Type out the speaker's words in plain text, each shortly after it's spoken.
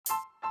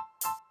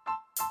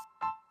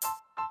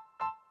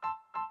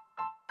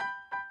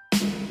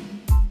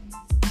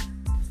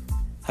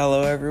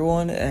Hello,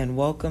 everyone, and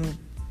welcome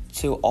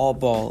to All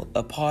Ball,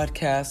 a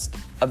podcast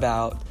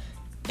about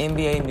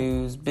NBA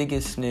news,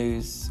 biggest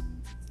news,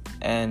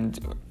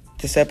 and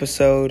this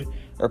episode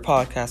or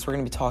podcast, we're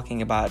going to be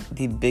talking about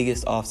the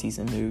biggest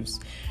offseason moves.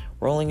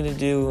 We're only going to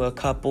do a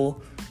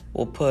couple.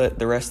 We'll put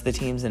the rest of the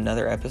teams in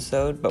another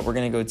episode, but we're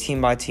going to go team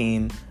by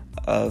team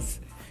of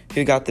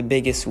who got the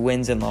biggest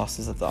wins and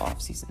losses of the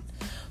offseason.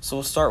 So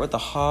we'll start with the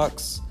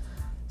Hawks.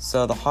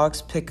 So the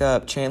Hawks pick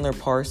up Chandler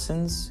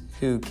Parsons,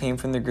 who came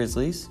from the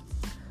Grizzlies.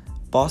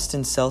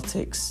 Boston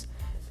Celtics,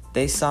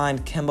 they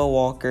signed Kemba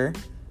Walker,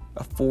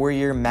 a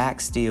 4-year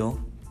max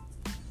deal.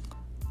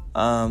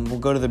 We'll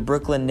go to the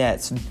Brooklyn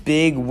Nets.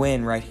 Big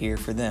win right here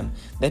for them.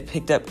 They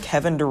picked up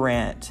Kevin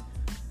Durant,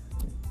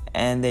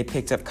 and they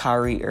picked up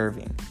Kyrie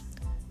Irving.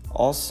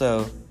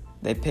 Also,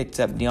 they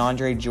picked up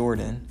DeAndre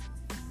Jordan,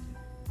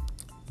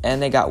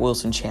 and they got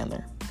Wilson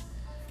Chandler.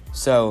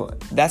 So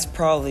that's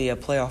probably a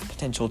playoff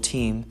potential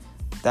team.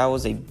 That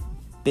was a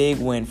big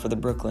win for the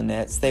Brooklyn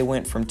Nets. They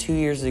went from 2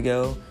 years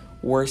ago,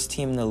 worst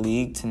team in the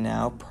league, to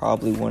now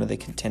probably one of the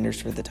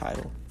contenders for the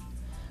title.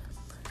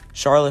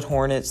 Charlotte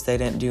Hornets, they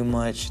didn't do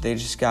much. They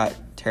just got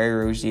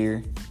Terry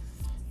Rozier,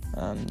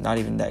 not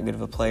even that good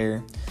of a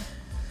player.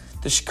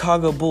 The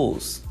Chicago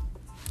Bulls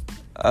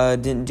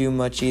didn't do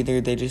much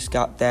either. They just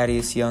got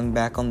Thaddeus Young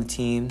back on the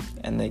team,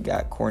 and they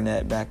got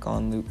Cornette back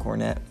on, Luke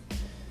Cornette.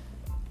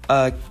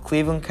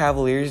 Cleveland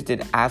Cavaliers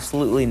did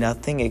absolutely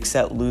nothing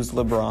except lose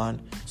LeBron,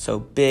 so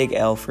big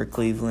L for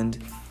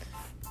Cleveland.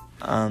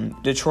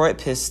 Detroit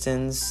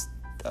Pistons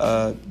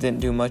didn't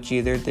do much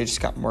either. They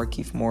just got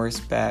Markieff Morris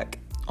back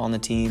on the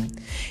team.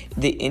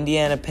 The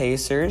Indiana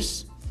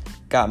Pacers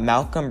got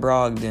Malcolm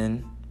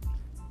Brogdon,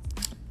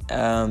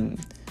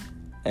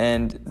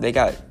 and they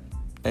got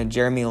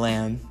Jeremy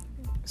Lamb.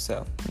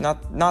 So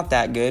not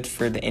that good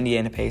for the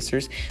Indiana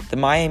Pacers. The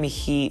Miami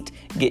Heat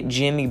get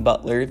Jimmy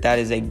Butler. That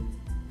is a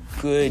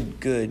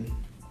good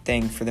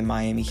thing for the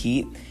Miami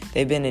Heat.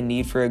 They've been in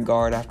need for a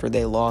guard after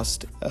they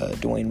lost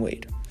Dwayne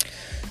Wade.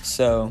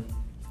 So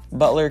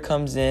Butler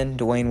comes in,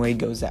 Dwayne Wade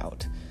goes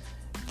out.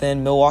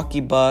 Then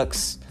Milwaukee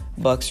Bucks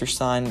are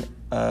signed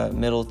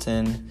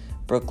Middleton.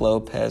 Brook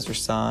Lopez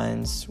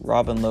resigns.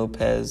 Robin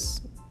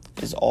Lopez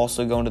is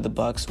also going to the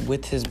Bucks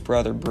with his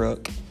brother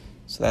Brook.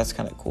 So that's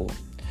kind of cool.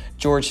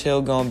 George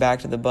Hill going back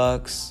to the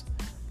Bucks.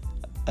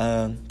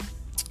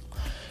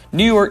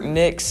 New York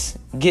Knicks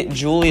get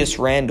Julius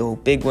Randle.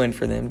 Big win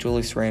for them.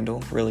 Julius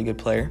Randle, really good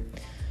player.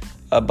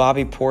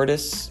 Bobby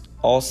Portis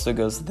also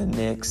goes to the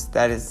Knicks.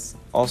 That is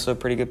also a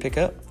pretty good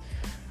pickup.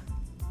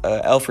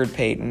 Elfrid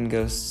Payton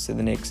goes to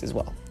the Knicks as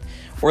well.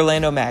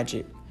 Orlando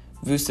Magic.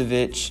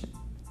 Vucevic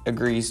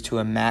agrees to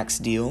a max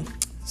deal,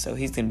 so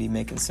he's going to be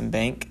making some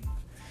bank.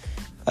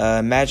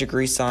 Magic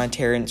re-signed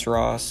Terrence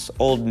Ross.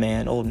 Old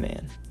man.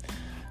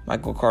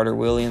 Michael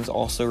Carter-Williams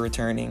also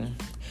returning.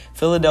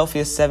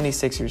 Philadelphia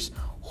 76ers.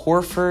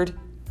 Horford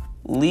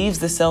leaves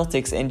the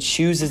Celtics and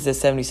chooses the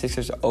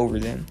 76ers over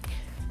them.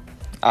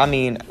 I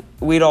mean,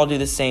 we'd all do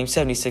the same.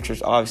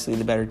 76ers, obviously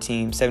the better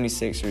team.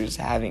 76ers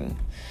having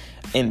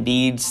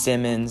Embiid,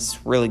 Simmons,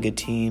 really good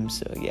team.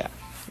 So, yeah,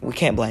 we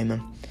can't blame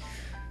them.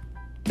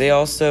 They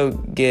also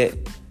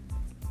get,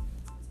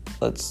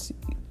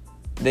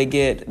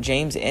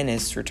 James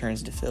Ennis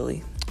returns to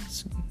Philly.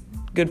 It's a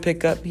good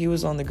pickup. He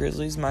was on the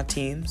Grizzlies, my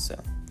team.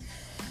 So,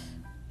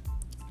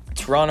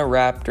 Toronto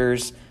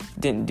Raptors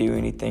didn't do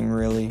anything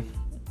really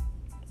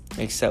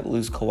except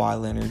lose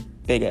Kawhi Leonard.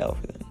 Big L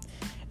for them.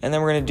 And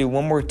then we're going to do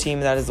one more team,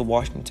 and that is the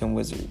Washington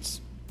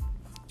Wizards.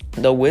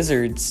 The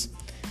Wizards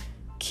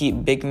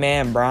keep big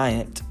man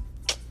Bryant.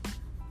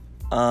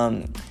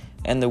 And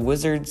the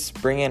Wizards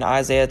bring in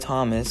Isaiah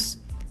Thomas.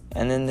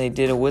 And then they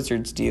did a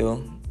Wizards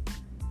deal.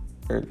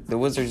 Or the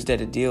Wizards did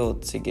a deal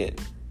to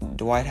get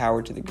Dwight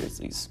Howard to the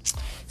Grizzlies.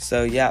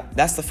 So, yeah,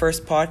 that's the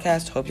first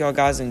podcast. Hope y'all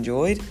guys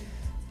enjoyed.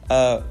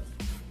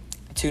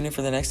 Tune in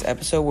for the next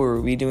episode where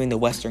we'll be doing the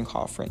Western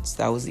Conference.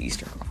 That was the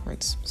Eastern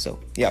Conference. So,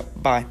 yeah,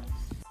 bye.